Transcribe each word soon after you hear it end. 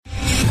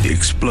The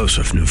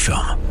explosive new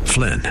film,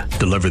 Flynn,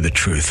 deliver the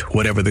truth,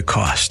 whatever the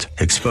cost.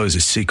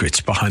 Exposes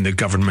secrets behind the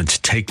government's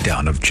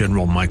takedown of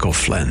General Michael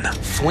Flynn.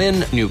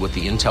 Flynn knew what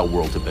the intel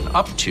world had been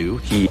up to.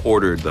 He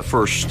ordered the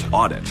first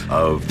audit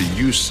of the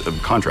use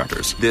of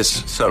contractors.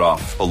 This set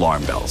off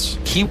alarm bells.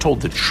 He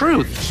told the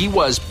truth. He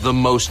was the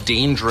most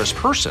dangerous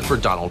person for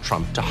Donald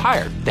Trump to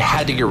hire. They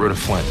had to get rid of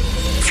Flynn.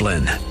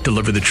 Flynn,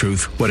 deliver the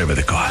truth, whatever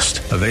the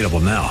cost. Available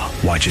now.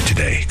 Watch it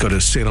today. Go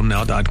to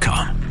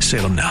salemnow.com.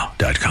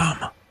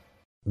 salemnow.com.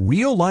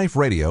 Real Life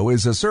Radio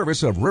is a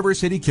service of River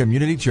City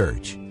Community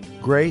Church.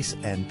 Grace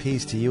and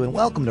peace to you, and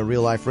welcome to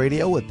Real Life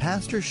Radio with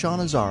Pastor Sean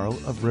Azzaro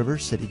of River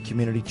City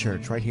Community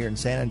Church right here in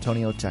San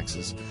Antonio,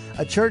 Texas.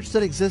 A church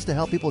that exists to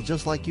help people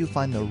just like you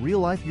find the real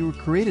life you were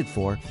created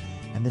for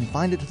and then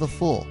find it to the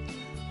full.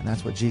 And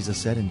that's what Jesus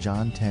said in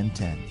John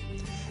 10:10.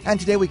 And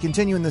today we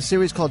continue in the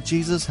series called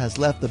Jesus Has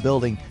Left the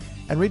Building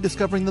and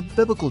rediscovering the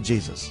biblical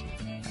Jesus.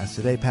 As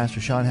today Pastor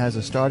Sean has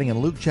us starting in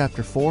Luke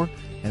chapter 4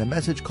 and a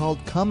message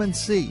called Come and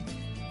See.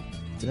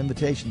 It's an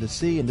invitation to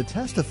see and to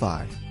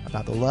testify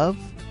about the love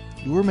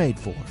you were made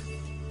for.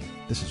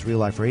 This is Real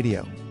Life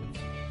Radio.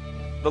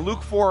 The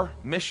Luke 4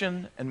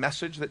 mission and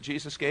message that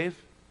Jesus gave,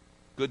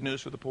 good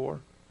news for the poor,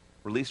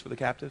 release for the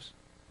captives,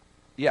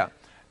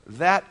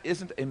 that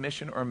isn't a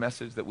mission or a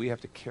message that we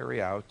have to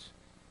carry out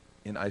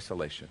in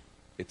isolation.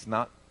 It's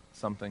not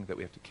something that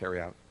we have to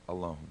carry out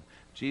alone.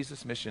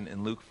 Jesus' mission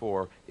in Luke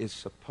 4 is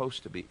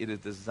supposed to be, it is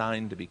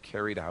designed to be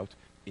carried out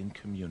in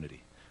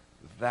community.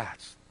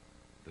 That's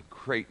the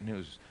great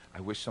news I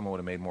wish someone would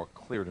have made more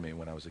clear to me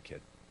when I was a kid.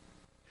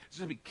 It's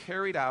going to be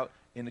carried out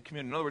in the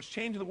community. In other words,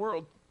 changing the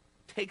world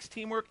takes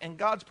teamwork, and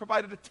God's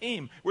provided a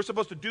team. We're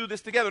supposed to do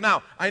this together.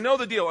 Now, I know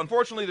the deal.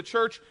 Unfortunately, the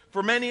church,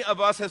 for many of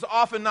us, has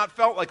often not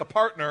felt like a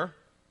partner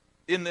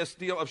in this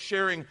deal of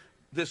sharing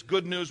this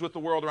good news with the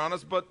world around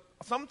us, but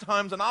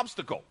sometimes an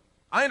obstacle.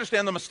 I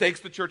understand the mistakes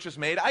the church has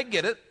made. I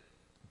get it.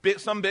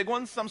 Some big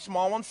ones, some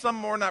small ones, some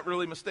more not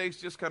really mistakes,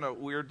 just kind of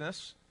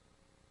weirdness.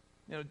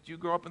 You know, do you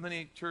grow up in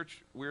any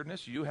church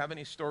weirdness? Do you have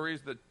any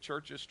stories that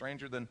church is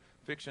stranger than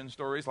fiction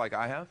stories like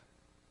I have?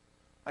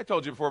 I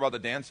told you before about the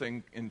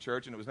dancing in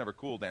church, and it was never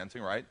cool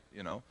dancing, right?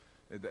 You know,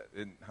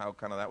 and how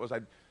kind of that was.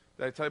 Did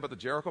I tell you about the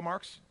Jericho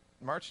March?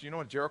 Do you know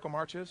what Jericho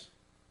March is?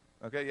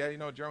 Okay, yeah, you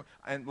know Jericho.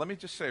 And let me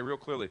just say real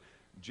clearly,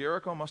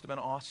 Jericho must have been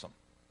awesome.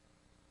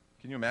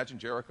 Can you imagine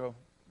Jericho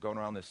going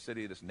around this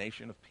city, this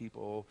nation of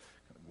people,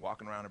 kind of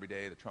walking around every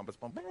day, the trumpets,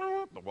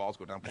 the walls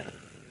go down.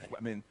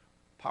 I mean,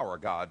 power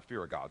of God,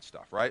 fear of God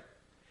stuff, right?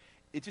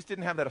 It just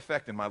didn't have that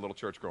effect in my little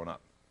church growing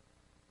up,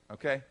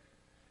 okay?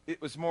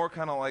 It was more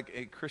kind of like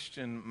a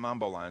Christian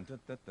mambo line.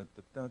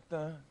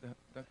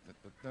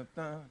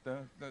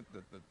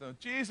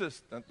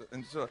 Jesus.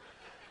 And so,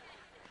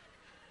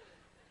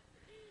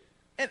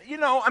 and you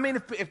know, I mean,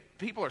 if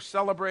people are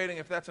celebrating,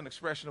 if that's an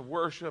expression of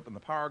worship and the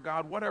power of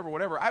God,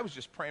 whatever, I was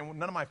just praying.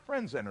 None of my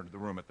friends entered the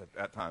room at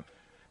that time.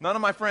 None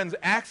of my friends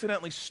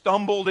accidentally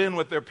stumbled in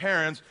with their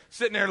parents,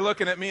 sitting there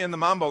looking at me in the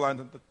mambo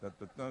line.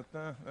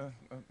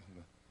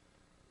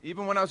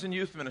 Even when I was in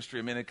youth ministry,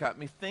 I mean, it got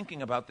me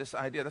thinking about this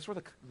idea. That's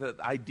where the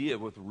idea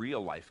with real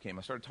life came.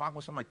 I started talking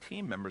with some of my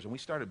team members, and we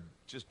started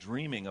just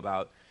dreaming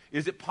about,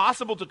 is it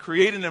possible to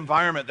create an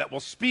environment that will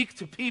speak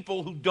to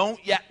people who don't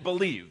yet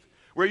believe,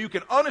 where you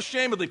can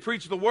unashamedly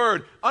preach the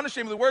word,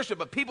 unashamedly worship,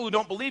 but people who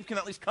don't believe can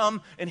at least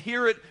come and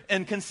hear it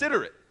and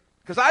consider it.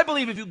 Because I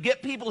believe if you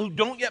get people who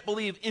don't yet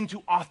believe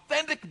into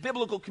authentic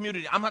biblical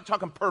community, I'm not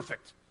talking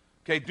perfect,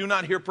 okay, do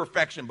not hear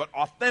perfection, but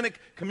authentic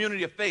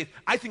community of faith,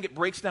 I think it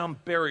breaks down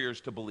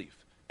barriers to belief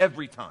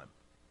every time.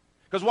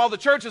 Because while the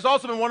church has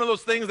also been one of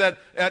those things that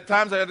at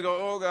times I had to go,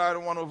 oh God, I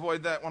want to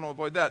avoid that,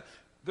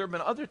 there have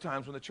been other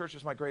times when the church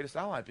is my greatest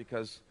ally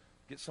because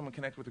get someone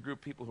connected with a group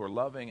of people who are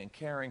loving and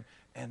caring,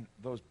 and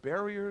those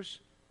barriers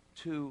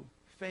to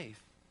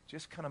faith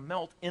just kind of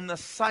melt in the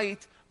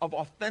sight of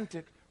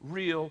authentic,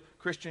 real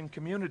Christian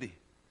community.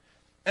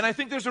 And I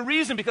think there's a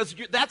reason, because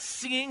that's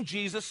seeing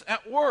Jesus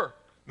at work.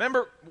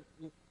 Remember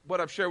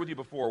what I've shared with you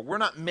before. We're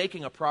not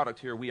making a product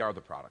here. We are the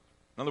product.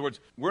 In other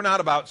words, we're not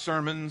about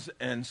sermons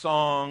and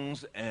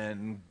songs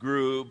and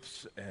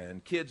groups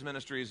and kids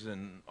ministries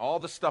and all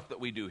the stuff that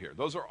we do here.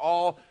 Those are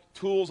all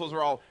tools. Those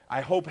are all, I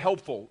hope,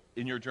 helpful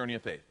in your journey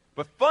of faith.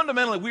 But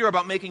fundamentally, we are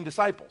about making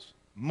disciples.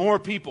 More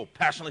people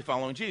passionately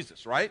following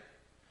Jesus, right?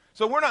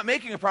 So we're not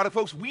making a product,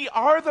 folks. We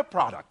are the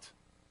product.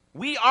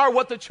 We are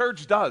what the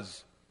church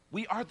does.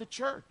 We are the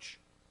church.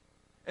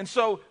 And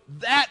so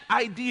that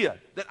idea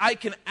that I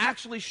can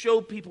actually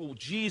show people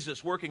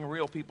Jesus working in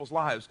real people's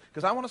lives,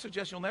 because I want to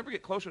suggest you'll never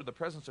get closer to the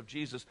presence of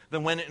Jesus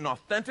than when in an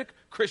authentic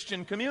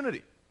Christian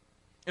community.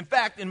 In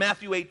fact, in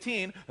Matthew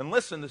 18, and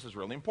listen, this is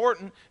really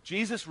important,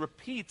 Jesus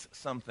repeats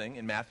something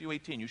in Matthew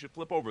 18. You should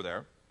flip over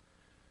there.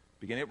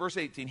 Beginning at verse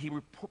 18, he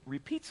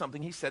repeats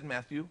something he said in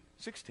Matthew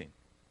 16.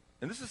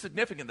 And this is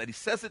significant that he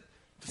says it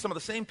to some of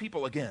the same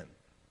people again.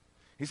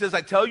 He says,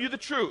 I tell you the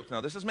truth. Now,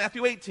 this is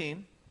Matthew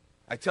 18.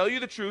 I tell you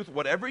the truth,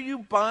 whatever you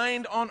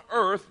bind on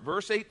earth,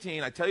 verse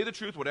 18, I tell you the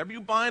truth, whatever you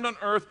bind on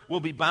earth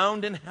will be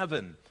bound in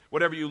heaven.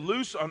 Whatever you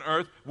loose on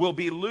earth will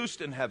be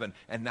loosed in heaven.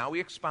 And now he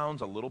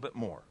expounds a little bit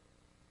more.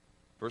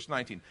 Verse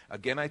 19,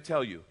 again I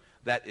tell you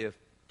that if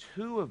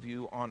two of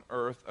you on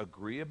earth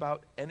agree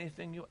about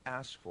anything you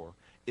ask for,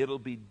 it'll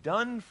be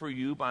done for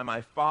you by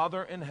my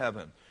Father in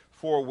heaven.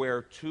 For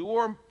where 2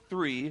 or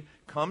 3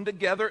 come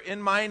together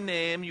in my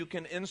name, you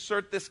can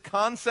insert this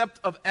concept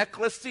of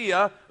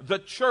ecclesia, the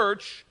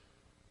church,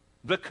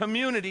 the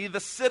community,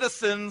 the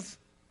citizens.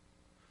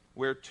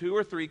 Where 2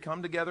 or 3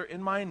 come together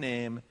in my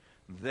name,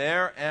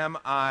 there am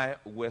I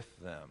with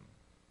them.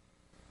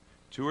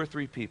 2 or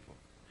 3 people.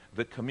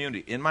 The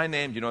community. In my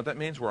name, do you know what that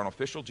means? We're an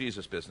official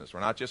Jesus business.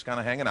 We're not just kind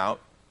of hanging out.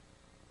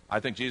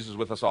 I think Jesus is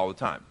with us all the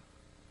time.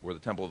 We're the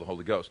temple of the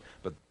Holy Ghost.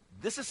 But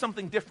this is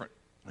something different.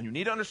 And you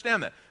need to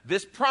understand that.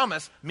 This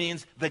promise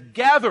means the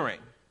gathering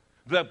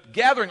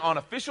on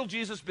official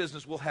Jesus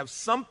business will have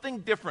something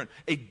different,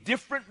 a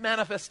different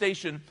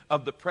manifestation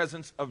of the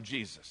presence of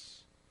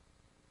Jesus.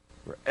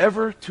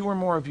 Wherever 2 or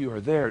more of you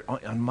are there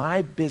on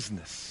my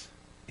business,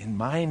 in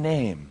my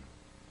name,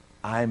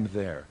 I'm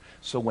there.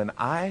 So when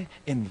I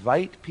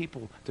invite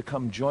people to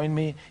come join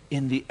me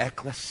in the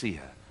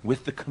ecclesia,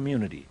 with the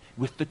community,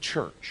 with the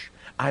church,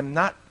 I'm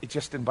not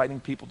just inviting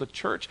people to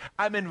church.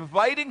 I'm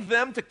inviting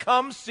them to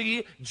come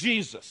see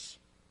Jesus.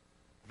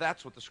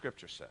 That's what the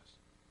Scripture says.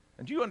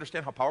 And do you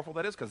understand how powerful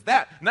that is? Because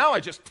now I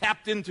just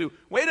tapped into,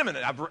 wait a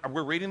minute,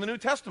 we're reading the New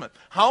Testament.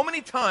 How many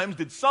times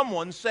did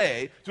someone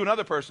say to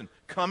another person,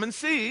 come and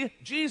see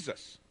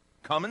Jesus?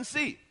 Come and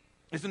see.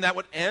 Isn't that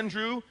what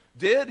Andrew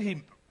did?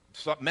 He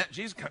met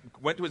Jesus,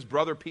 went to his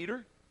brother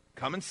Peter,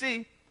 come and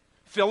see.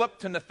 Philip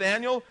to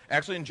Nathanael,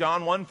 actually in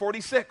John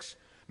 1:46.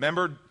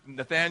 Remember,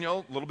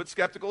 Nathanael, a little bit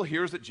skeptical,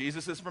 hears that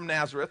Jesus is from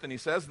Nazareth, and he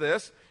says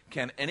this,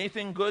 can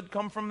anything good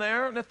come from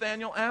there?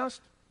 Nathanael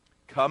asked.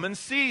 Come and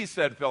see,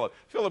 said Philip.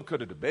 Philip could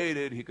have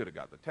debated, he could have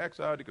got the text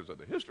out, he could have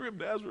said the history of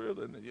Nazareth,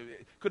 and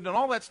could have done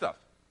all that stuff.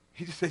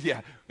 He just said,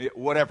 yeah,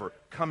 whatever,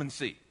 come and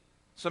see.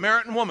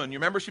 Samaritan woman, you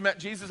remember she met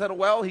Jesus at a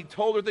well? He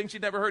told her things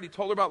she'd never heard. He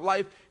told her about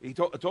life. He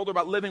told her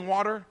about living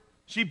water.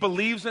 She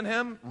believes in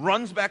him,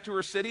 runs back to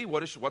her city.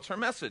 What's her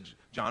message?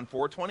 John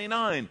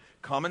 4:29.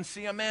 Come and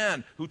see a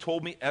man who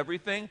told me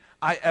everything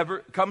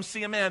come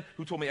see a man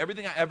who told me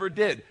everything I ever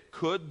did.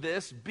 Could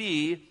this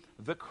be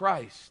the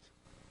Christ?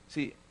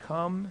 See,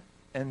 come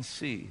and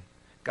see.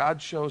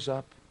 God shows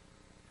up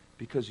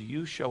because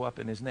you show up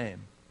in his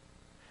name.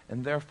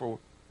 And therefore,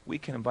 we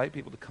can invite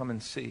people to come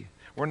and see.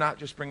 We're not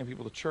just bringing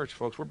people to church,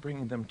 folks. We're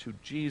bringing them to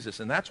Jesus.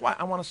 And that's why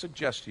I want to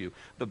suggest to you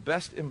the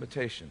best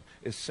invitation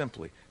is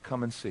simply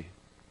come and see.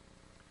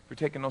 If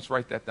you're taking notes,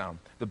 write that down.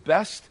 The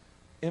best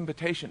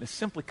invitation is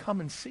simply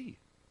come and see.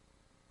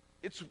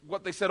 It's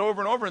what they said over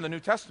and over in the New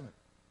Testament.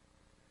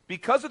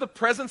 Because of the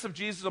presence of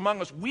Jesus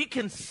among us, we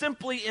can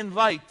simply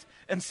invite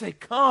and say,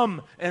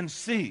 come and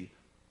see.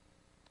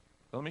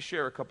 Let me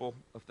share a couple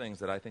of things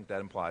that I think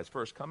that implies.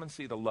 First, come and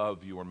see the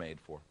love you were made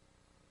for.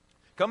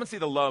 Come and see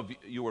the love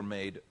you were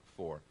made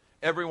for.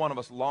 Every one of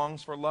us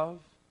longs for love.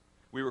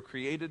 We were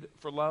created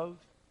for love.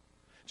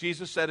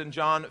 Jesus said in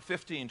John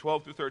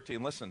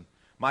 15:12-13, listen,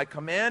 my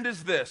command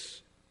is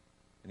this,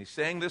 and he's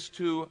saying this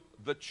to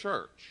the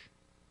church.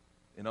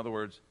 In other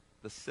words,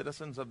 the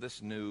citizens of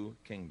this new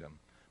kingdom.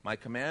 My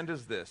command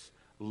is this,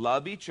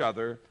 love each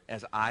other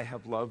as I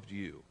have loved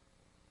you.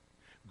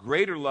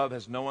 Greater love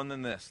has no one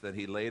than this, that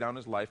he laid down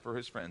his life for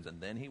his friends.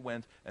 And then he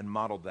went and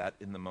modeled that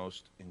in the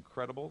most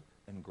incredible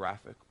and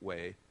graphic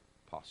way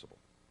possible.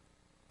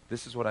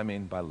 This is what I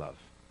mean by love.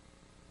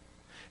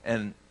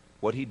 And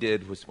what he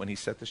did was, when he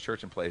set this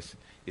church in place,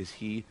 is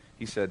he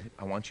said,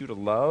 I want you to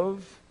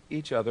love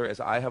each other as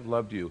I have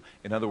loved you.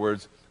 In other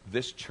words,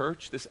 this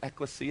church, this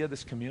ecclesia,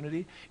 this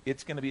community,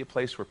 it's going to be a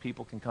place where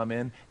people can come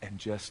in and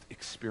just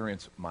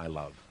experience my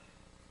love.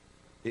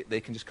 They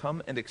can just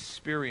come and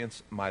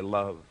experience my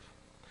love.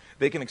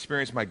 They can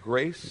experience my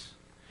grace.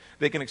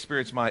 They can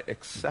experience my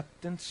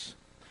acceptance,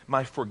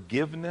 my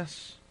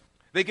forgiveness.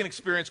 They can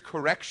experience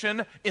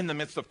correction in the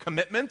midst of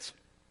commitment.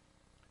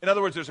 In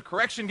other words, there's a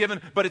correction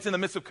given, but it's in the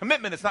midst of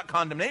commitment. It's not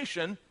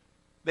condemnation.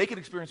 They can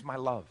experience my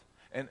love.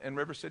 And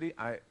River City,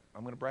 I'm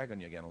going to brag on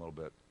you again a little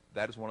bit.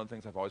 That is one of the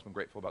things I've always been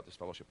grateful about this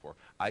fellowship for.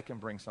 I can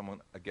bring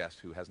a guest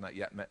who has not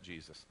yet met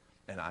Jesus,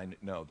 and I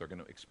know they're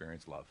going to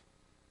experience love.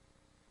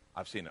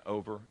 I've seen it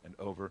over and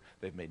over.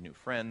 They've made new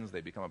friends.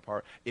 They've become a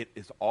part. It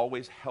has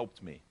always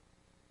helped me.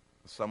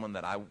 Someone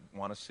that I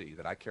want to see,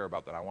 that I care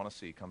about, that I want to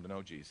see come to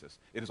know Jesus.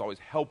 It has always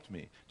helped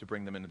me to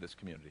bring them into this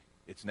community.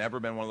 It's never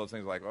been one of those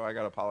things like, oh, I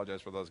got to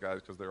apologize for those guys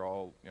because they're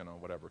all,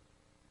 whatever.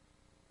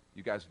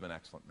 You guys have been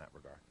excellent in that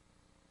regard.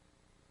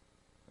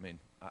 I mean,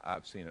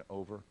 I've seen it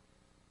over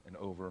and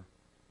over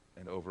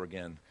and over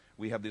again.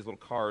 We have these little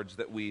cards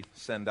that we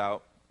send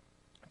out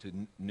to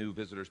new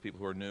visitors, people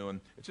who are new, and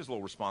it's just a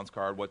little response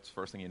card. What's the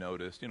first thing you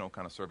noticed?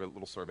 Kind of survey,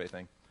 little survey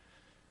thing.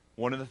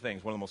 One of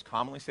the most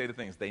commonly stated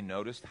things, they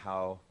noticed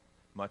how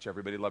much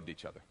everybody loved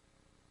each other.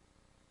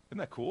 Isn't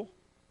that cool?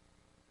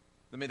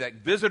 I mean, that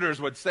visitors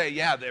would say,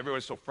 yeah, everyone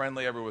was so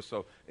friendly, everyone was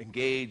so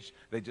engaged.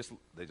 They just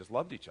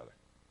loved each other.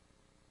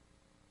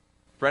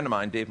 friend of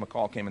mine, Dave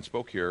McCall, came and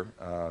spoke here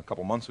a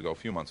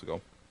few months ago.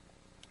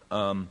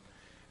 And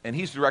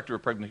he's director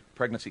of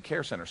Pregnancy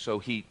Care Center, so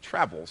he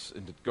travels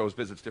and goes,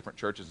 visits different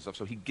churches and stuff,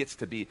 so he gets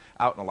to be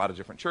out in a lot of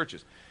different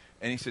churches.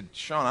 And he said,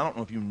 Sean, I don't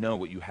know if you know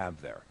what you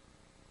have there.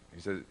 He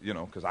said,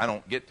 because I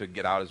don't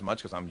get out as much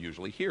because I'm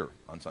usually here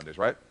on Sundays,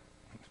 right?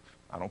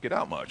 I don't get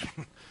out much.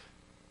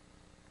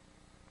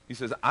 He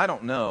says, I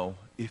don't know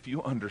if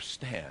you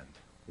understand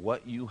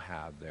what you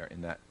have there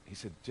in that. He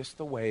said, just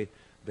the way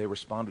they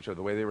respond to each other,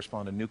 the way they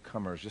respond to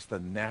newcomers, just the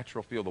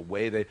natural feel, the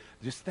way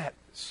just that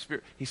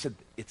spirit. He said,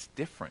 it's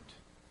different.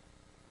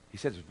 He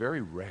said, it's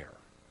very rare.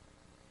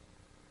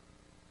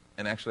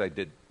 And actually,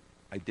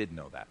 I did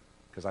know that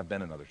because I've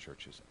been in other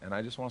churches. And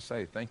I just want to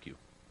say thank you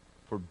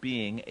for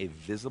being a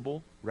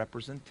visible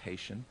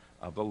representation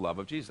of the love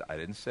of Jesus. I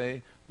didn't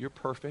say you're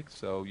perfect,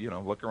 so,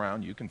 look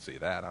around. You can see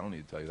that. I don't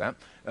need to tell you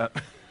that.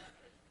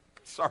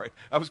 Sorry,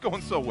 I was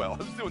going so well.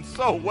 I was doing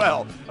so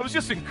well. I was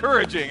just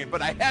encouraging,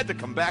 but I had to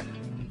come back.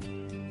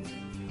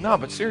 No,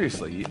 but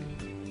seriously,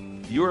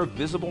 you're a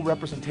visible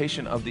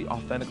representation of the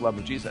authentic love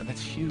of Jesus, and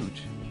that's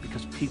huge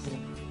because people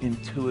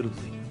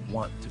intuitively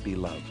want to be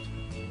loved.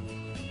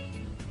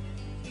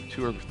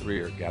 2 or 3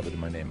 are gathered in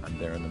my name. I'm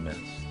there in the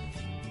midst.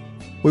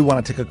 We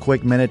want to take a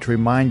quick minute to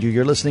remind you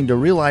you're listening to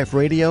Real Life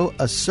Radio,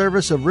 a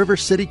service of River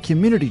City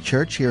Community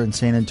Church here in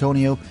San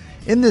Antonio,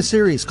 in this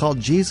series called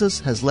Jesus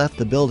Has Left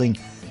the Building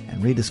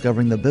and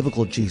Rediscovering the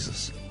Biblical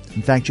Jesus.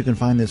 In fact, you can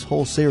find this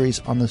whole series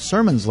on the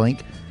sermons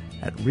link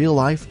at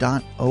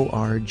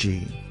reallife.org.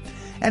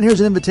 And here's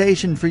an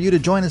invitation for you to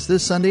join us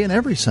this Sunday and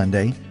every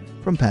Sunday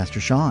from Pastor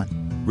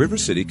Sean. River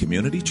City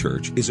Community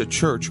Church is a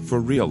church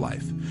for real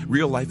life.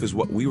 Real life is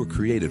what we were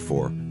created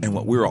for and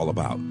what we're all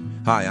about.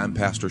 Hi, I'm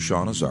Pastor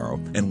Sean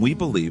Azzaro, and we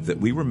believe that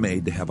we were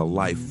made to have a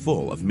life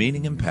full of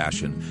meaning and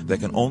passion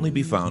that can only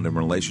be found in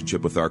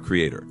relationship with our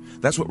Creator.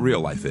 That's what real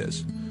life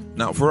is.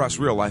 Now, for us,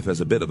 real life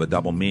has a bit of a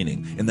double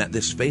meaning in that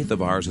this faith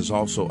of ours is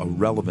also a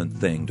relevant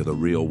thing to the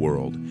real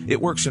world. It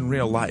works in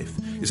real life.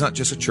 It's not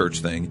just a church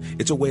thing.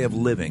 It's a way of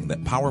living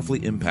that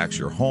powerfully impacts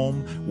your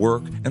home,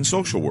 work, and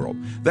social world.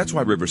 That's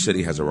why River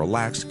City has a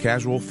relaxed,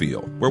 casual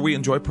feel where we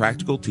enjoy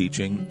practical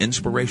teaching,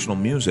 inspirational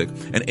music,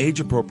 and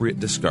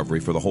age-appropriate discovery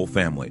for the whole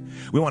family.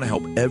 We want to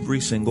help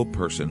every single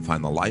person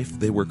find the life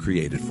they were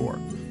created for.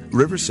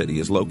 River City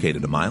is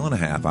located 1.5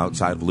 miles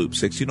outside of Loop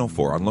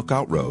 1604 on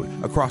Lookout Road,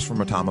 across from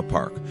Retama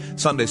Park.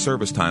 Sunday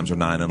service times are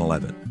 9 and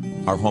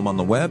 11. Our home on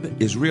the web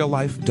is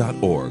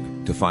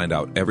reallife.org. To find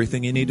out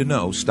everything you need to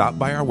know, stop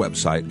by our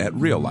website at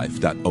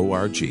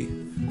reallife.org.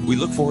 We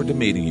look forward to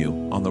meeting you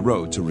on the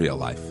road to real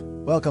life.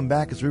 Welcome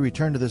back as we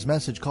return to this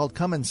message called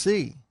Come and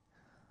See.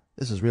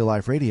 This is Real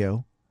Life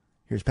Radio.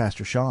 Here's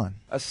Pastor Sean.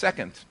 A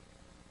second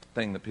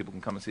thing that people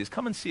can come and see is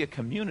come and see a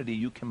community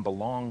you can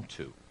belong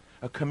to.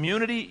 A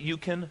community you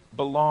can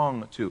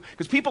belong to.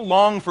 Because people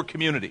long for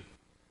community.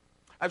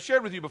 I've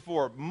shared with you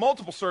before,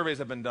 multiple surveys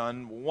have been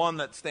done. One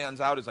that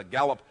stands out is a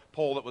Gallup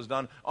poll that was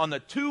done on the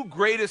 2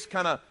 greatest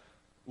kind of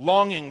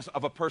longings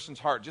of a person's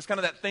heart. Just kind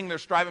of that thing they're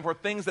striving for,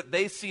 things that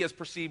they see as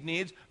perceived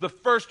needs. The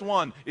first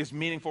one is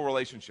meaningful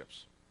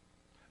relationships.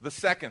 The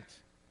second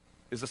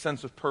is a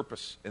sense of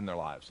purpose in their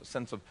lives, a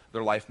sense of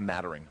their life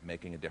mattering,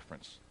 making a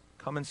difference.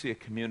 Come and see a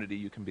community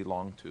you can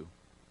belong to,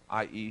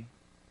 i.e.,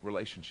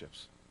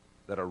 relationships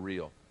that are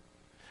real.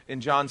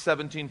 In John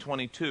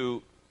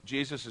 17:22,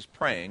 Jesus is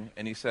praying,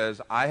 and he says,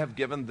 I have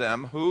given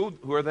them, who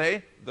are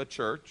they? The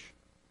church.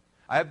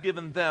 I have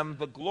given them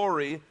the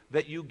glory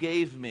that you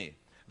gave me,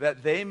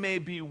 that they may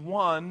be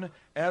one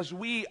as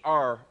we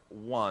are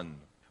one.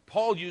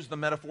 Paul used the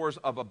metaphors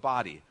of a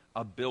body,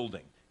 a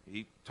building.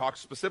 He talks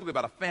specifically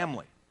about a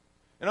family.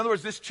 In other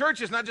words, this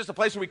church is not just a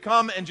place where we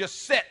come and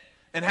just sit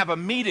and have a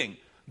meeting.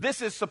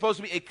 This is supposed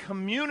to be a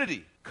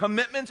community.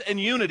 Commitment and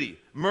unity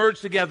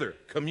merged together.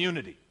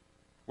 Community.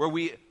 Where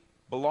we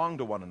belong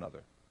to one another.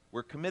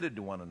 We're committed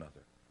to one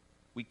another.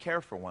 We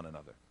care for one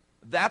another.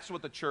 That's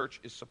what the church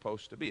is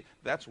supposed to be.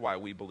 That's why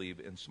we believe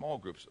in small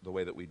groups the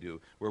way that we do,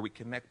 where we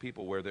connect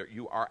people, where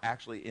you are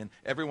actually in,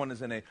 everyone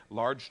is in a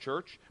large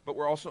church, but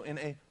we're also in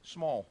a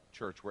small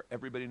church where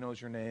everybody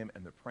knows your name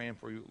and they're praying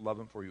for you,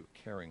 loving for you,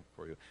 caring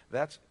for you.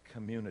 That's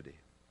community.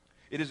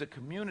 It is a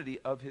community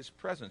of his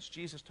presence.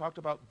 Jesus talked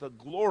about the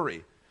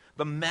glory,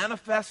 the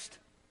manifest,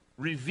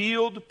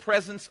 revealed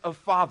presence of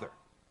Father.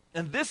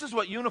 And this is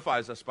what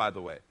unifies us, by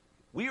the way.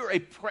 We are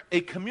a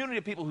community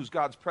of people whose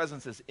God's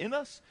presence is in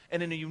us,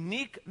 and in a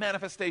unique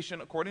manifestation,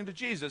 according to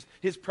Jesus,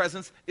 his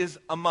presence is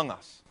among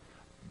us.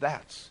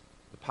 That's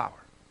the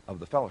power of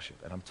the fellowship.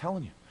 And I'm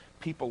telling you,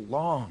 people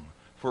long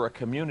for a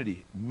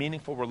community,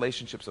 meaningful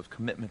relationships of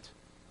commitment,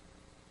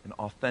 and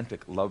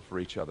authentic love for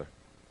each other.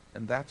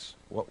 And that's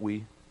what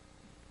we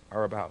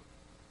are about.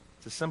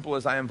 It's as simple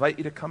as I invite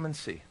you to come and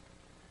see.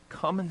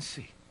 Come and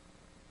see.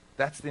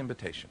 That's the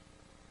invitation.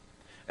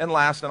 And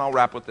last, and I'll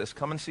wrap with this,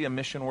 come and see a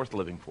mission worth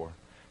living for.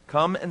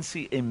 Come and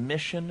see a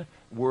mission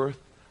worth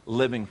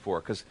living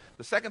for. Because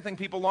the second thing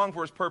people long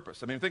for is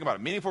purpose. I mean, think about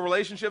it. Meaningful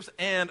relationships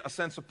and a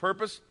sense of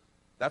purpose.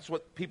 That's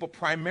what people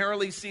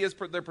primarily see as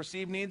their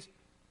perceived needs.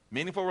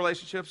 Meaningful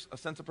relationships, a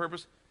sense of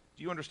purpose.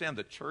 Do you understand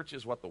the church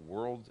is what the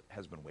world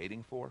has been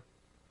waiting for?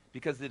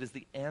 Because it is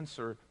the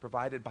answer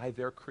provided by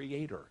their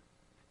Creator.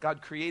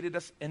 God created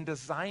us and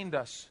designed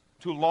us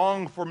to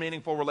long for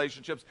meaningful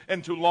relationships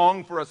and to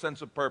long for a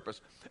sense of purpose.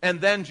 And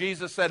then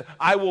Jesus said,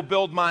 I will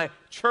build my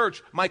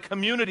church, my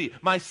community,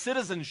 my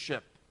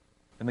citizenship,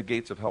 and the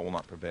gates of hell will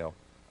not prevail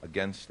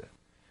against it.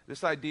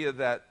 This idea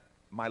that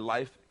my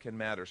life can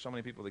matter. So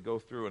many people that go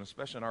through, and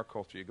especially in our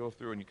culture, you go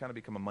through and you kind of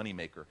become a money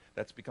maker.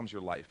 That becomes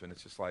your life. And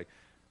it's just like,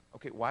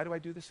 okay, why do I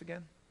do this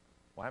again?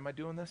 Why am I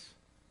doing this?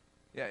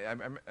 Yeah,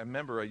 I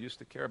remember I used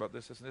to care about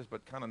this, and this,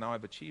 but kind of now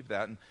I've achieved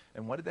that.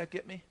 And what did that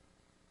get me?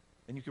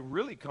 And you can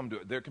really come to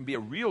it. There can be a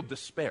real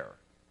despair.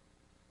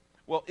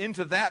 Well,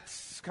 into that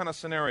kind of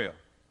scenario,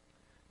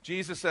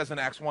 Jesus says in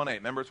Acts 1:8,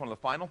 remember it's one of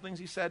the final things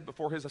he said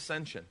before his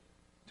ascension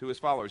to his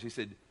followers. He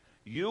said,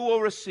 you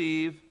will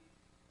receive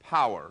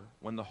power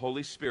when the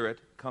Holy Spirit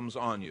comes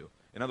on you.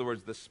 In other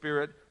words, the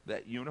Spirit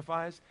that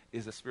unifies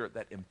is a Spirit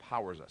that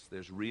empowers us.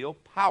 There's real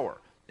power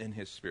in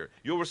his Spirit.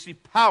 You'll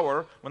receive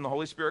power when the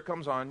Holy Spirit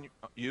comes on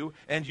you,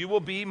 and you will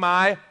be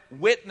my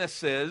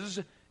witnesses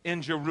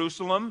in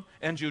Jerusalem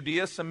and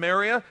Judea,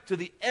 Samaria, to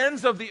the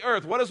ends of the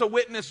earth. What does a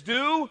witness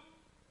do?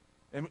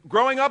 And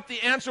growing up,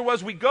 the answer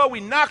was we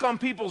knock on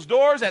people's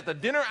doors at the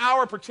dinner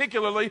hour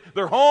particularly.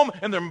 They're home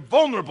and they're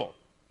vulnerable.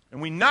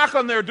 And we knock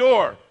on their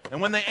door.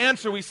 And when they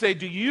answer, we say,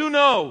 do you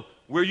know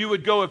where you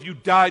would go if you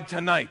died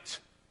tonight?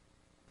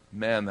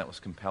 Man, that was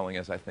compelling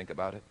as I think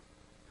about it.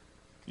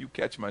 You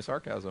catch my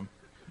sarcasm.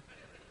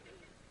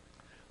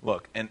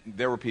 Look, and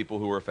there were people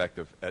who were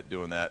effective at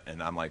doing that,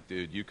 and I'm like,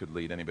 dude, you could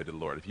lead anybody to the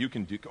Lord. If you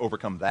can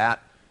overcome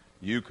that,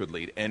 you could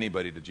lead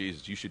anybody to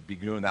Jesus. You should be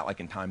doing that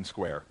like in Times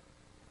Square,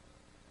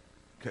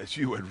 because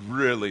you would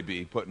really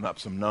be putting up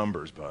some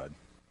numbers, bud.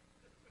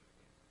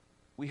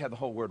 We had the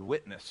whole word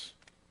witness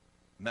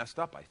messed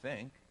up, I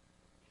think.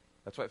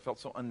 That's why it felt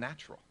so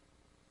unnatural.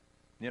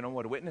 You know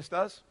what a witness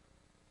does?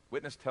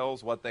 Witness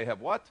tells what they have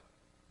what?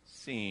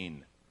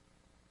 Seen.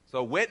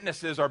 So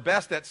witnesses are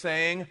best at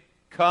saying,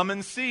 come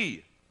and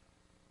see.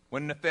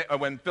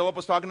 When Philip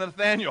was talking to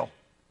Nathanael,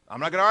 I'm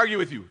not going to argue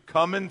with you.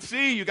 Come and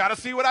see. You got to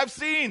see what I've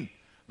seen.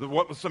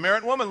 The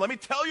Samaritan woman, let me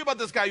tell you about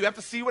this guy. You have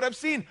to see what I've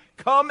seen.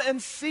 Come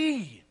and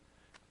see.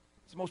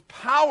 It's the most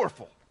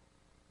powerful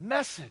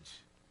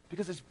message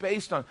because it's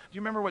based on. Do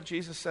you remember what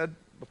Jesus said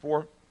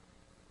before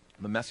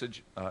the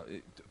message a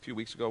few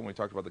weeks ago when we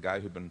talked about the guy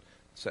who'd been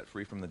set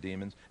free from the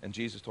demons? And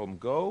Jesus told him,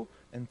 go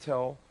and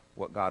tell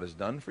what God has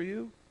done for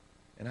you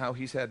and how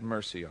he's had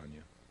mercy on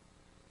you.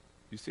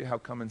 You see how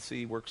come and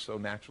see works so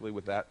naturally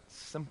with that?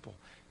 Simple.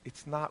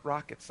 It's not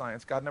rocket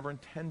science. God never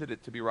intended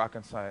it to be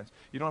rocket science.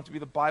 You don't have to be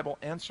the Bible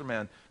answer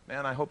man.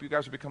 Man, I hope you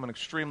guys are becoming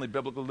extremely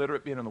biblical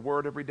literate, being in the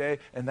Word every day,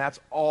 and that's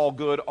all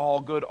good, all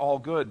good, all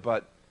good.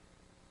 But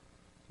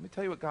let me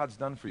tell you what God's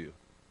done for you.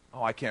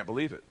 Oh, I can't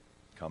believe it.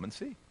 Come and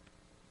see.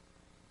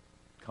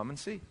 Come and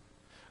see.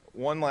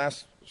 One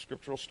last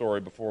scriptural story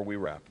before we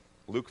wrap.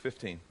 Luke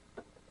 15,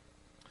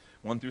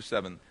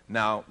 1-7.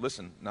 Now,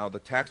 listen. Now, the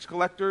tax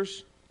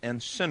collectors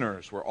and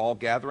sinners were all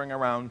gathering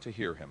around to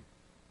hear him.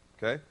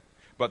 Okay?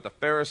 But the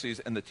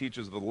Pharisees and the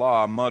teachers of the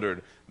law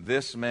muttered,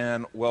 this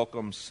man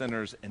welcomes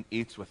sinners and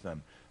eats with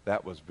them.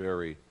 That was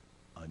very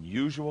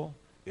unusual.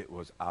 It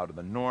was out of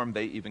the norm.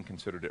 They even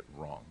considered it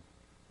wrong.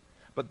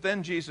 But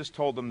then Jesus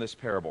told them this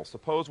parable.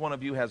 Suppose one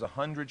of you has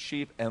 100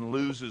 sheep and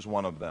loses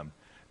one of them.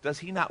 Does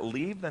he not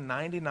leave the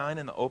 99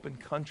 in the open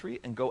country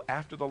and go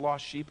after the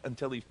lost sheep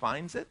until he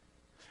finds it?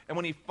 And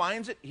when he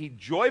finds it, he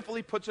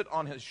joyfully puts it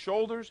on his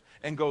shoulders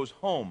and goes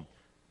home.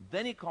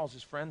 Then he calls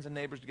his friends and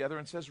neighbors together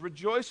and says,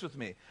 rejoice with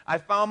me. I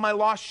found my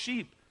lost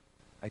sheep.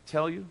 I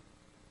tell you,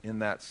 in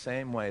that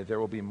same way, there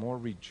will be more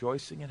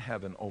rejoicing in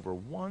heaven over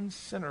one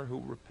sinner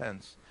who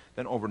repents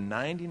than over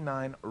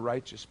 99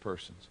 righteous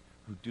persons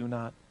who do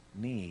not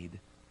need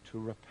to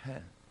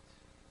repent.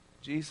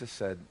 Jesus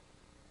said,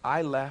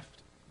 I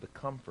left the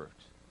comfort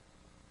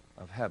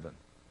of heaven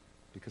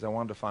because I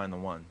wanted to find the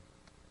one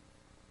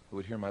who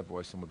would hear my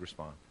voice and would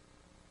respond.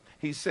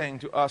 He's saying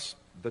to us,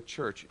 the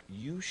church,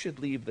 you should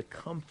leave the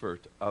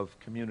comfort of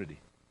community,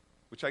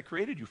 which I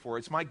created you for.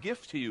 It's my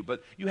gift to you,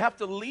 but you have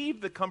to leave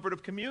the comfort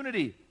of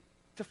community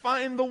to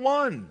find the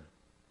one.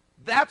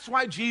 That's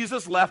why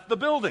Jesus left the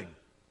building.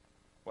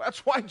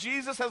 That's why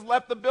Jesus has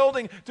left the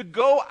building, to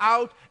go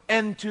out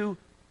and to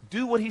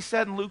do what he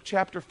said in Luke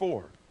chapter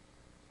 4.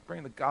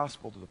 Bring the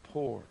gospel to the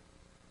poor,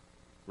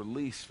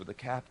 release for the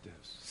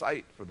captives,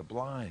 sight for the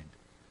blind.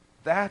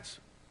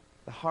 That's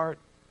the heart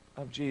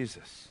of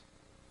Jesus.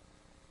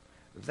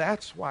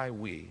 That's why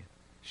we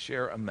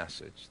share a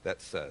message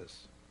that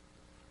says,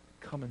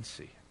 come and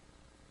see.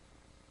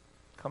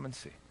 Come and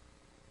see.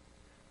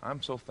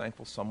 I'm so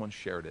thankful someone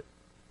shared it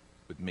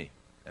with me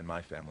and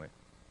my family.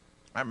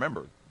 I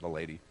remember the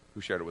lady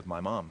who shared it with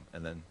my mom,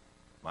 and then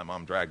my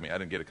mom dragged me. I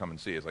didn't get to come and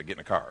see. It's like, get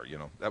in a car, you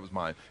know. That was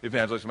my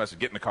evangelistic message,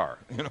 get in a car,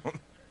 you know.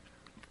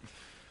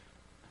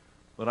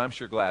 But I'm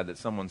sure glad that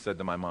someone said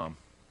to my mom,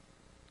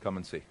 come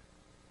and see.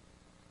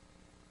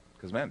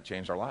 Because, man, it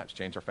changed our lives,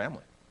 changed our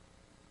family.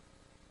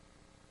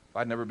 If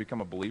I'd never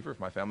become a believer,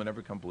 if my family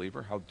never become a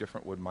believer, how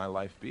different would my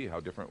life be? How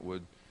different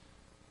would,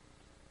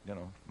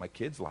 my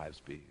kids' lives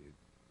be?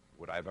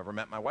 Would I have ever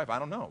met my wife? I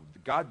don't know.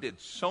 God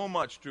did so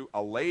much through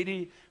a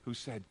lady who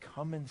said,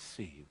 come and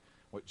see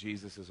what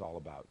Jesus is all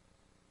about.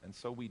 And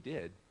so we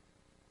did,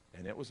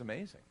 and it was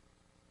amazing.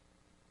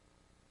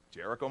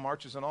 Jericho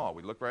marches and all.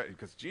 We look right,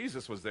 because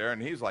Jesus was there,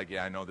 and he's like,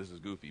 yeah, I know this is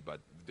goofy,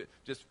 but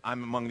just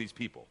I'm among these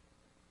people.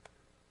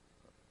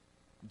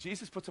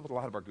 Jesus puts up with a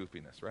lot of our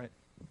goofiness, right?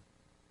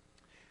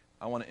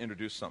 I want to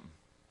introduce something.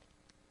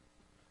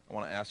 I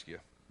want to ask you.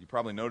 You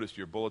probably noticed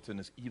your bulletin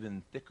is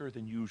even thicker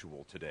than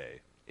usual today.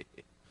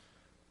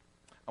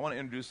 I want to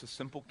introduce a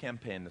simple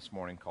campaign this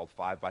morning called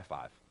 5 by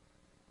 5.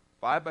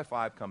 5 by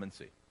 5, come and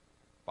see.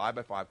 5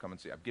 by 5, come and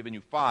see. I've given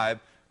you 5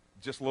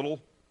 just little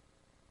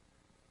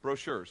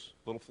brochures,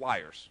 little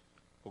flyers,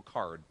 little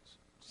cards,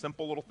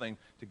 simple little thing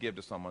to give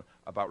to someone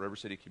about River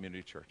City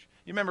Community Church.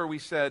 You remember we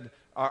said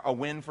a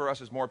win for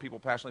us is more people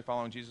passionately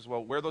following Jesus?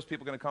 Well, where are those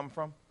people going to come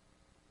from?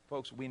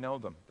 Folks, we know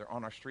them. They're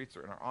on our streets.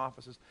 They're in our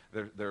offices.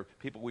 They're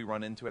people we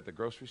run into at the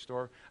grocery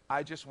store.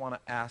 I just want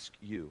to ask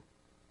you,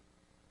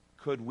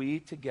 could we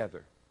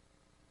together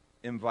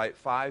invite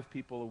 5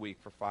 people a week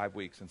for 5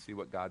 weeks and see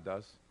what God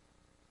does?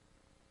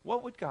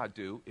 What would God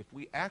do if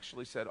we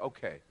actually said,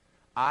 okay,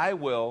 I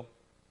will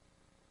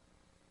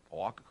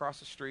walk across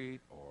the street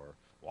or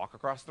walk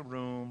across the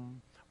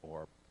room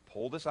or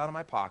pull this out of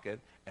my pocket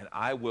and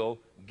I will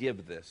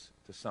give this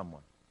to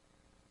someone?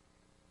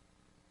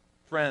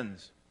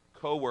 Friends,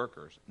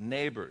 co-workers,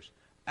 neighbors,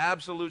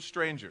 absolute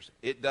strangers,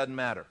 it doesn't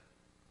matter.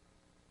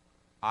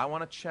 I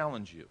want to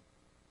challenge you.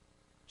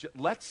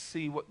 Let's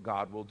see what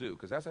God will do.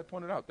 Because as I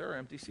pointed out, there are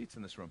empty seats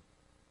in this room.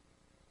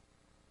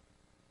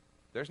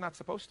 There's not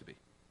supposed to be.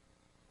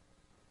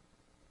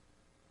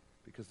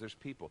 Because there's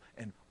people.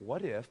 And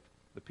what if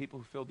the people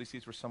who filled these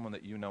seats were someone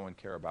that you know and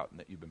care about and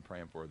that you've been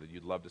praying for, that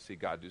you'd love to see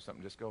God do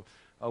something? Just go,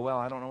 oh, well,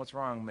 I don't know what's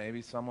wrong.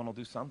 Maybe someone will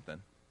do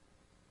something.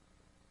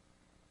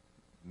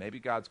 Maybe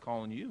God's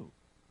calling you.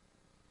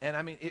 And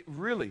I mean, it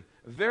really,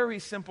 very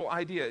simple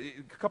idea.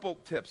 A couple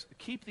tips.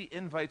 Keep the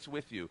invites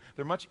with you.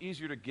 They're much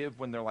easier to give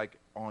when they're like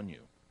on you,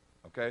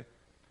 okay?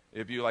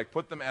 If you like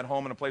put them at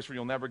home in a place where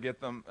you'll never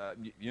get them,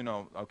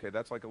 okay,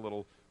 that's like a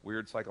little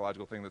weird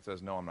psychological thing that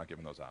says, no, I'm not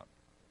giving those out,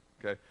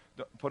 okay?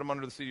 Put them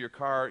under the seat of your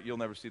car. You'll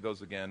never see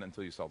those again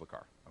until you sell the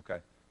car, okay?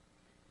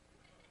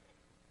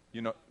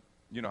 You know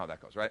how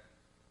that goes, right?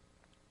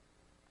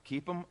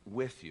 Keep them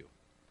with you.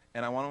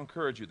 And I want to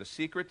encourage you, the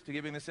secret to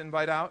giving this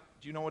invite out,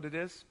 do you know what it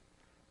is?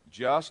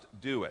 Just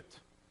do it.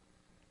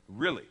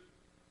 Really.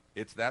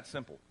 It's that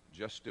simple.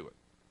 Just do it.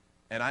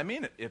 And I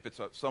mean it. If it's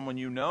someone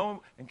you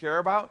know and care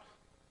about,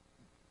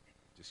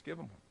 just give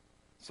them one.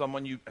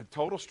 Someone a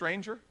total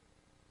stranger,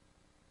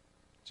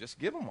 just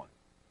give them one.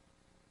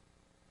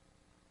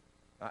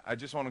 I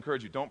just want to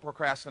encourage you, don't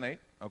procrastinate.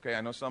 Okay,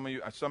 I know some of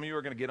you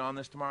are going to get on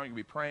this tomorrow. You're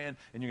going to be praying, and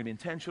you're going to be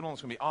intentional. And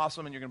it's going to be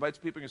awesome, and you're going to invite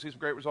some people. You're going to see some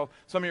great results.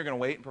 Some of you are going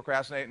to wait and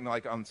procrastinate, and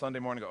like on Sunday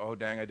morning, go, oh,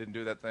 dang, I didn't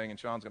do that thing, and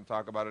Sean's going to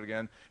talk about it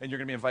again. And you're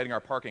going to be inviting our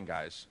parking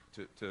guys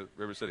to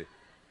River City.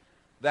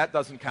 That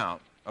doesn't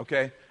count,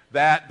 okay?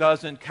 That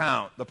doesn't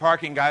count. The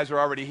parking guys are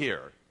already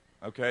here,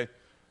 okay?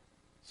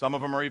 Some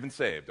of them are even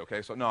saved,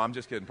 okay? So, no, I'm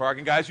just kidding.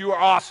 Parking guys, you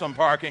are awesome,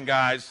 parking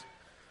guys.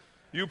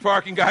 You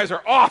parking guys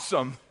are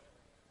awesome.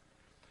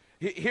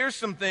 Here's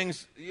some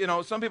things,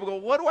 some people go,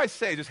 what do I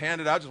say? Just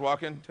hand it out, just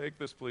walk in, take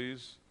this,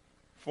 please.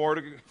 4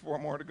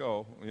 more to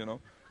go,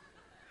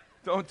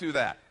 Don't do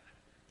that,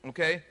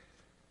 okay?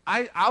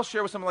 I'll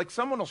share with someone, like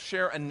someone will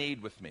share a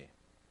need with me.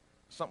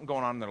 Something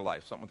going on in their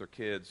life, something with their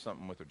kids,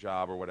 something with their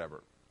job or whatever.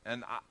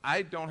 And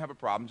I don't have a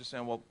problem just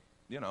saying, well,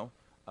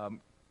 I'm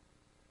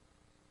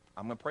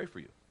going to pray for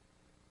you.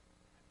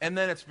 And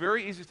then it's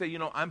very easy to say,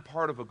 I'm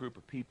part of a group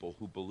of people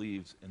who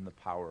believes in the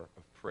power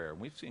of prayer. And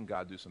we've seen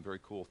God do some very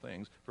cool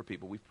things for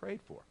people we've prayed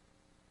for.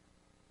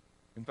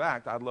 In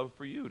fact, I'd love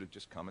for you to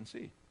just come and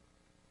see.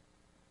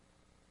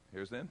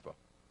 Here's the info.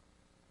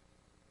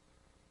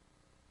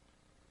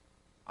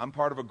 I'm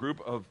part of a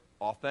group of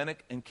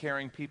authentic and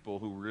caring people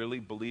who really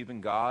believe in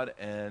God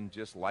and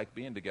just like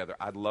being together.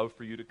 I'd love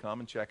for you to come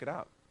and check it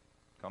out.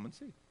 Come and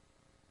see.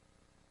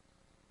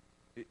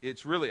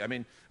 It's really,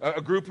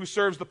 a group who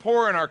serves the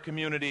poor in our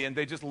community and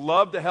they just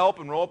love to help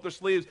and roll up their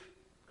sleeves.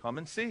 Come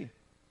and see.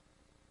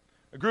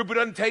 A group who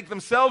doesn't take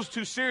themselves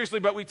too seriously,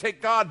 but we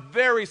take God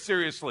very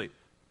seriously.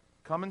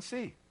 Come and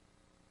see.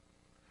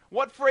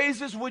 What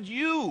phrases would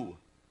you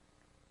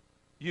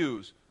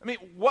use?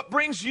 What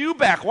brings you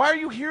back? Why are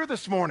you here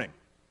this morning?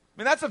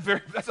 That's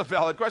a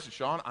valid question.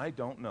 Sean, I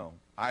don't know.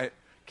 I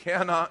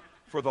cannot,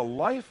 for the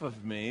life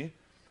of me,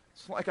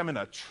 it's like I'm in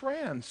a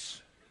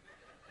trance.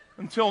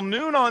 Until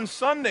noon on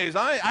Sundays,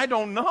 I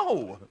don't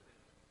know.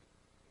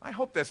 I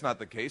hope that's not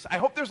the case. I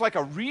hope there's like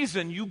a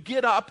reason you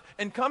get up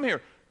and come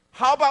here.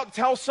 How about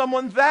tell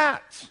someone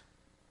that?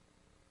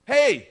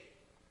 Hey,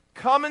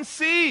 come and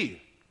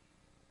see.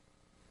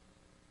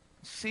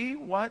 See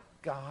what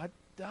God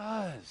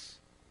does.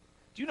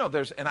 Do you know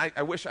there's, and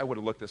I wish I would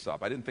have looked this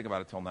up. I didn't think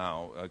about it till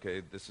now.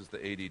 Okay, this is the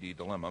ADD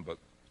dilemma, but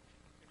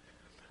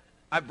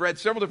I've read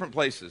several different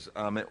places.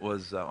 It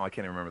was, I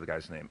can't even remember the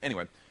guy's name.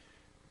 Anyway,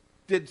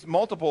 did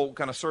multiple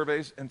kind of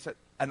surveys and said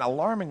an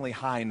alarmingly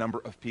high number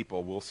of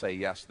people will say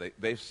yes.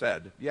 They've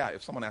said, yeah,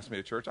 if someone asked me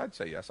to church, I'd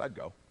say yes, I'd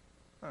go.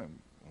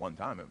 One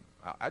time,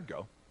 I'd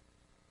go.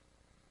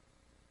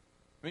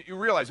 I mean, you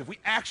realize if we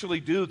actually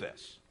do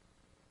this,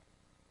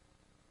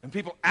 and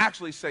people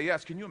actually say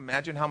yes, can you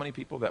imagine how many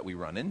people that we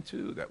run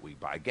into, that we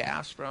buy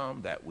gas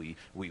from, that we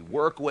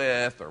work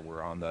with, or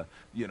we're on the,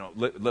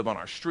 live on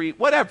our street,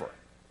 whatever.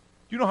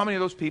 Do you know how many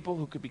of those people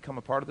who could become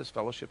a part of this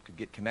fellowship could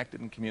get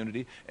connected in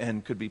community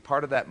and could be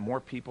part of that,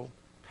 more people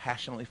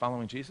passionately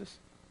following Jesus?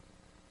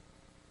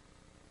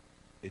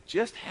 It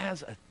just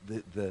has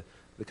the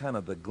kind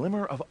of the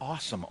glimmer of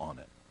awesome on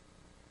it.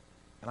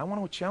 And I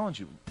want to challenge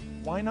you,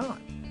 why not?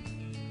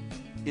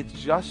 It's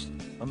just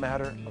a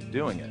matter of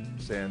doing it,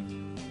 saying,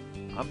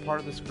 I'm part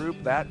of this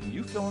group, and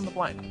you fill in the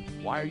blank.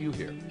 Why are you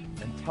here?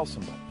 And tell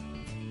somebody.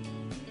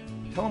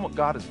 Tell them what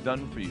God has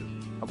done for you,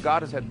 how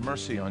God has had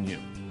mercy on you.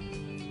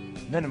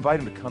 And then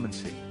invite them to come and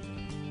see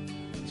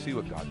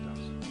what God does.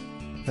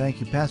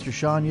 Thank you, Pastor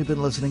Sean. You've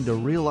been listening to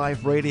Real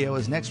Life Radio.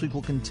 As next week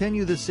we'll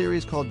continue this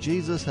series called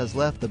Jesus Has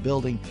Left the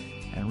Building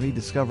and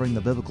Rediscovering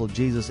the Biblical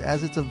Jesus,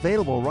 as it's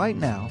available right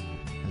now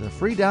as a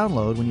free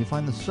download when you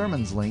find the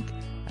sermons link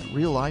at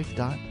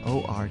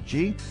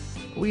reallife.org.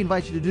 We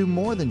invite you to do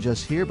more than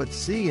just hear, but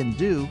see and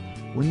do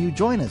when you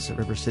join us at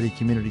River City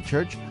Community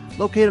Church,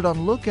 located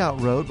on Lookout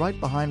Road right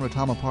behind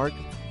Rotama Park.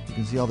 You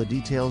can see all the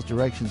details,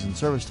 directions, and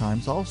service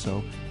times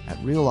also at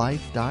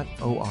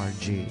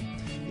reallife.org.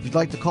 If you'd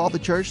like to call the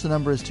church, the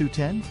number is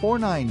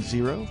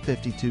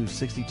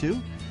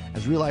 210-490-5262,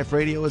 as Real Life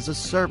Radio is a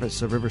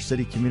service of River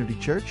City Community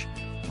Church.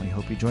 We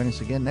hope you join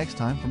us again next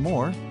time for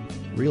more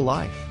Real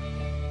Life.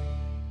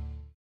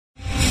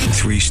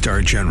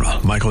 3-star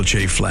General Michael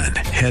J. Flynn,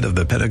 head of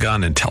the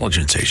Pentagon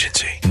Intelligence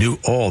Agency, knew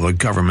all the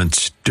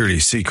government's dirty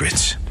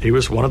secrets. He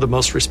was one of the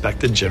most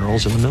respected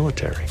generals in the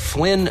military.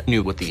 Flynn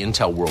knew what the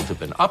intel world had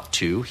been up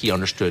to. He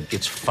understood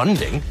its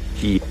funding.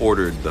 He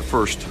ordered the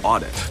first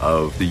audit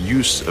of the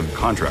use of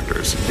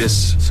contractors.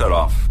 This set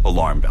off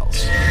alarm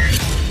bells.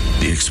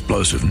 The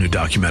explosive new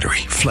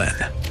documentary, Flynn,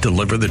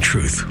 Deliver the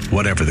Truth,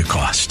 Whatever the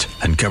Cost,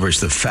 uncovers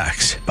the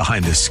facts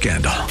behind this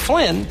scandal.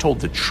 Flynn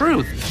told the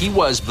truth. He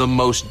was the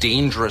most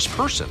dangerous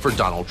person for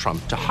Donald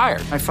Trump to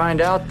hire. I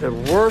find out the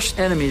worst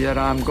enemy that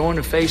I'm going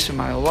to face in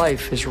my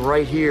life is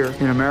right here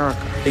in America.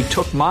 They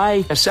took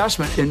my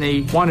assessment and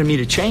they wanted me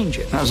to change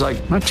it. And I was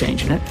like, I'm not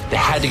changing it. They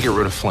had to get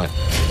rid of Flynn.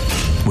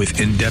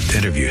 With in-depth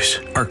interviews,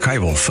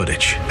 archival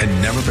footage,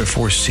 and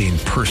never-before-seen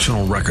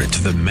personal records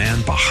of the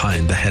man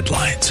behind the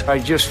headlines. I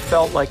just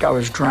felt like I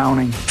was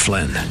drowning.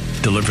 Flynn,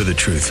 Deliver the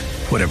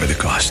Truth, Whatever the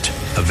Cost.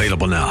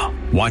 Available now.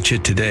 Watch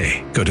it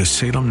today. Go to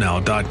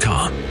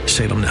salemnow.com.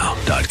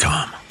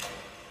 salemnow.com.